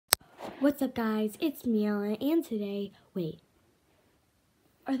What's up, guys? It's Miela, and today,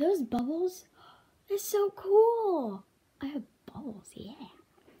 are those bubbles? That's so cool! I have bubbles, yeah.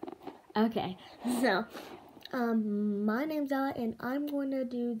 Okay, so, my name's Ella, and I'm going to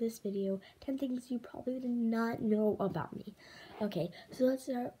do this video, 10 things you probably did not know about me. Okay, so let's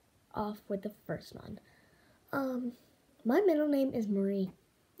start off with the first one. My middle name is Marie.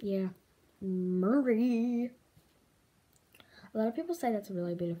 Yeah, Marie. A lot of people say that's a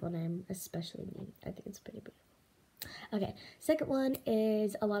really beautiful name, especially me. I think it's pretty beautiful. Okay, second one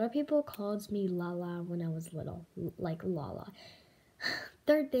is a lot of people called me Lala when I was little, like Lala.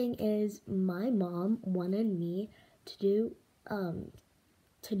 Third thing is my mom wanted me to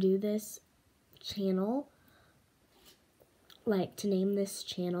do this channel, like to name this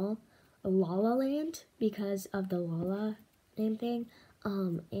channel Lala Land because of the Lala name thing.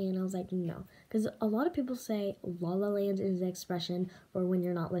 And I was like, no, because a lot of people say La La Land is an expression for when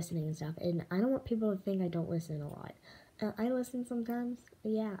you're not listening and stuff, and I don't want people to think I don't listen a lot. I listen sometimes,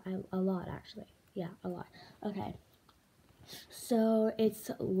 yeah, a lot actually, yeah, a lot. Okay, so it's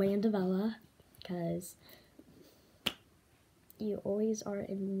Land of Ella, because you always are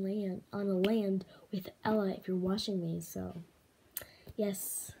on a land with Ella if you're watching me, so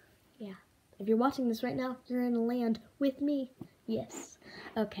yes, yeah. If you're watching this right now, you're in a land with me. Yes.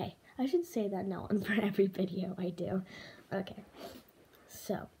 Okay. I should say that now on for every video I do. Okay.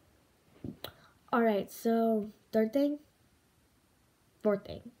 So. Alright, so third thing. Fourth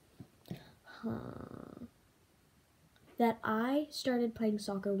thing. That I started playing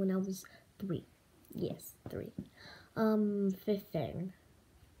soccer when I was 3. Yes, 3. Fifth thing.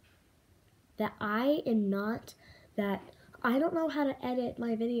 That I don't know how to edit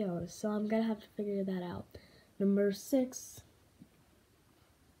my videos, so I'm gonna have to figure that out. Number 6.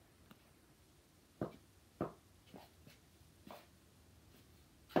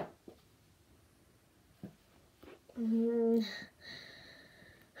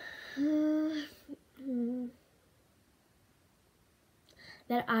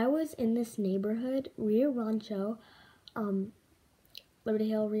 That I was in this neighborhood, Rio Rancho, Liberty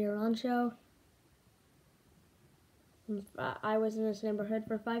Hill, Rio Rancho. I was in this neighborhood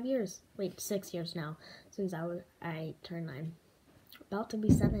for 5 years. Wait, 6 years now, since I turned 9. About to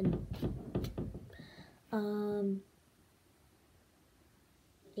be 7.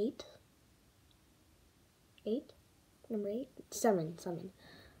 8? 8? Number 8? 7.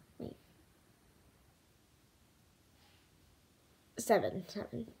 Wait. 7.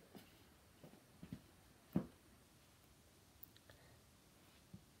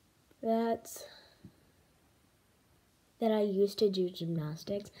 That I used to do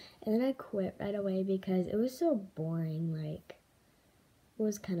gymnastics, and then I quit right away because it was so boring, like, it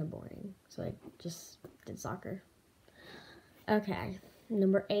was kind of boring, so I just did soccer. Okay,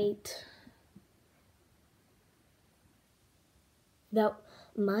 number 8. That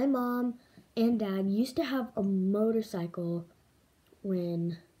my mom and dad used to have a motorcycle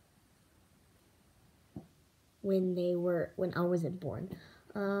when I wasn't born.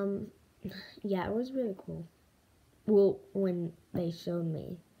 Yeah, it was really cool. Well, when they showed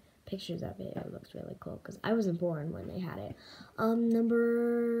me pictures of it, it looks really cool because I wasn't born when they had it.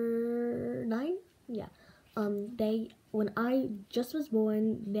 Number 9, yeah. When I just was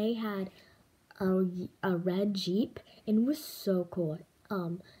born, they had a red Jeep, and it was so cool.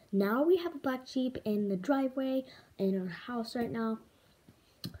 Now we have a black Jeep in the driveway in our house right now.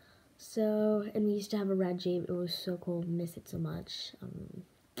 So, and we used to have a red Jeep. It was so cool. Miss it so much.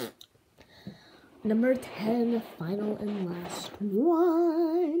 Number 10, final and last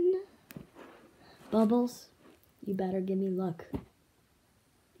one. Bubbles, you better give me luck.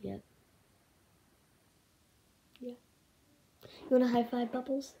 Yeah. Yeah. You want a high five,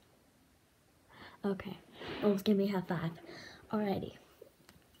 Bubbles? Okay. Bubbles, give me a high five. Alrighty.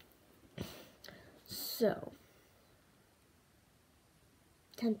 So,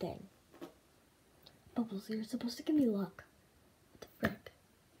 10th thing. Bubbles, you're supposed to give me luck. What the frick?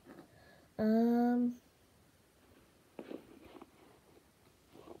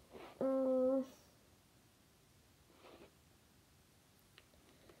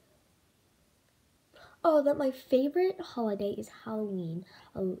 Oh, that my favorite holiday is Halloween.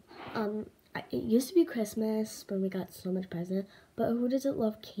 It used to be Christmas when we got so much present, but who doesn't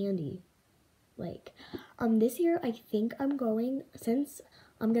love candy? Like, this year I think I'm going, since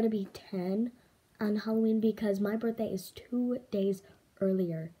I'm gonna be 10 on Halloween, because my birthday is 2 days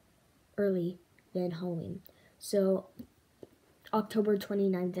early than Halloween. So, October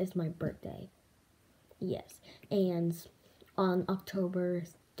 29th is my birthday. Yes, and on October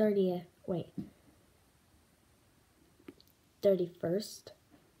 31st,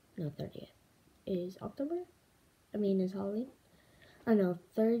 No, 30th. Is October? Is Halloween? I don't know,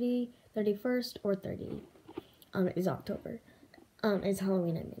 31st or 30 is October. Is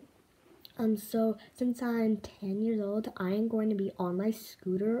Halloween, I mean. So since I'm 10 years old, I am going to be on my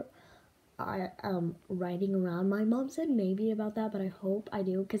scooter, riding around. My mom said maybe about that, but I hope I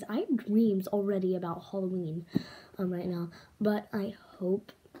do, because I have dreams already about Halloween, right now. But I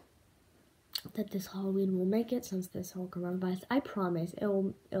hope that this Halloween will make it, since this whole coronavirus. I promise it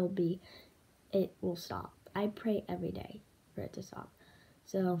will stop. I pray every day for it to stop.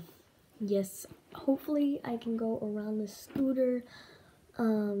 So yes, hopefully I can go around the scooter,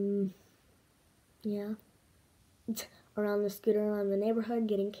 yeah, around the scooter around the neighborhood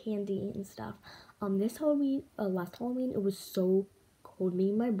getting candy and stuff. This Halloween, last Halloween, it was so cold. Me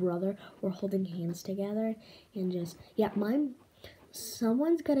and my brother were holding hands together and just, yeah,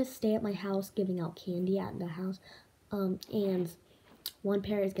 someone's gonna stay at my house giving out candy at the house, and one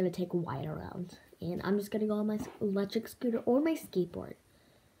parent is gonna take Wyatt around, and I'm just gonna go on my electric scooter or my skateboard.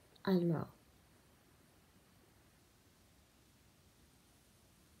 I don't know.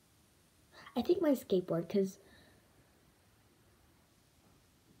 I think my skateboard, because,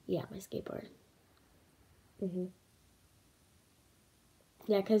 yeah, my skateboard.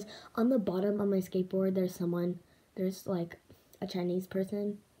 Yeah, because on the bottom of my skateboard, there's like a Chinese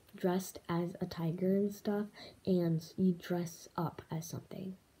person dressed as a tiger and stuff, and you dress up as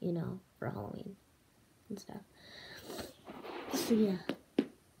something, for Halloween and stuff. So yeah.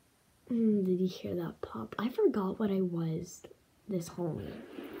 Did you hear that pop? I forgot what I was this Halloween.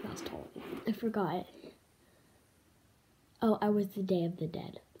 Last Halloween. I forgot. Oh, I was the Day of the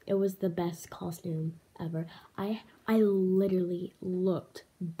Dead. It was the best costume ever. I literally looked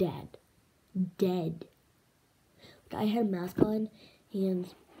dead. Dead. Like, I had a mask on,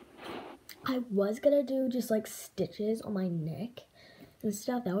 and I was gonna do just like stitches on my neck and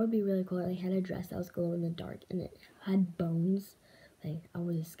stuff. That would be really cool. I had a dress that was glow in the dark, and it had bones. Like, I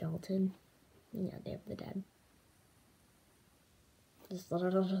was a skeleton. Yeah, Day of the Dead.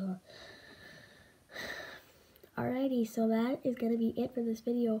 Alrighty, so that is going to be it for this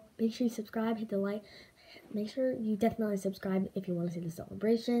video. Make sure you subscribe, hit the like. Make sure you definitely subscribe if you want to see the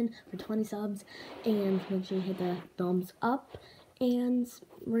celebration for 20 subs. And make sure you hit the thumbs up and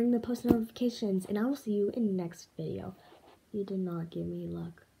ring the post notifications. And I will see you in the next video. You did not give me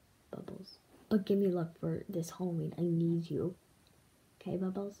luck, Bubbles. But give me luck for this Halloween. I need you. Okay,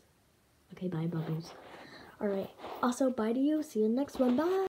 Bubbles? Okay, bye, Bubbles. Alright. Also, bye to you. See you in the next one. Bye!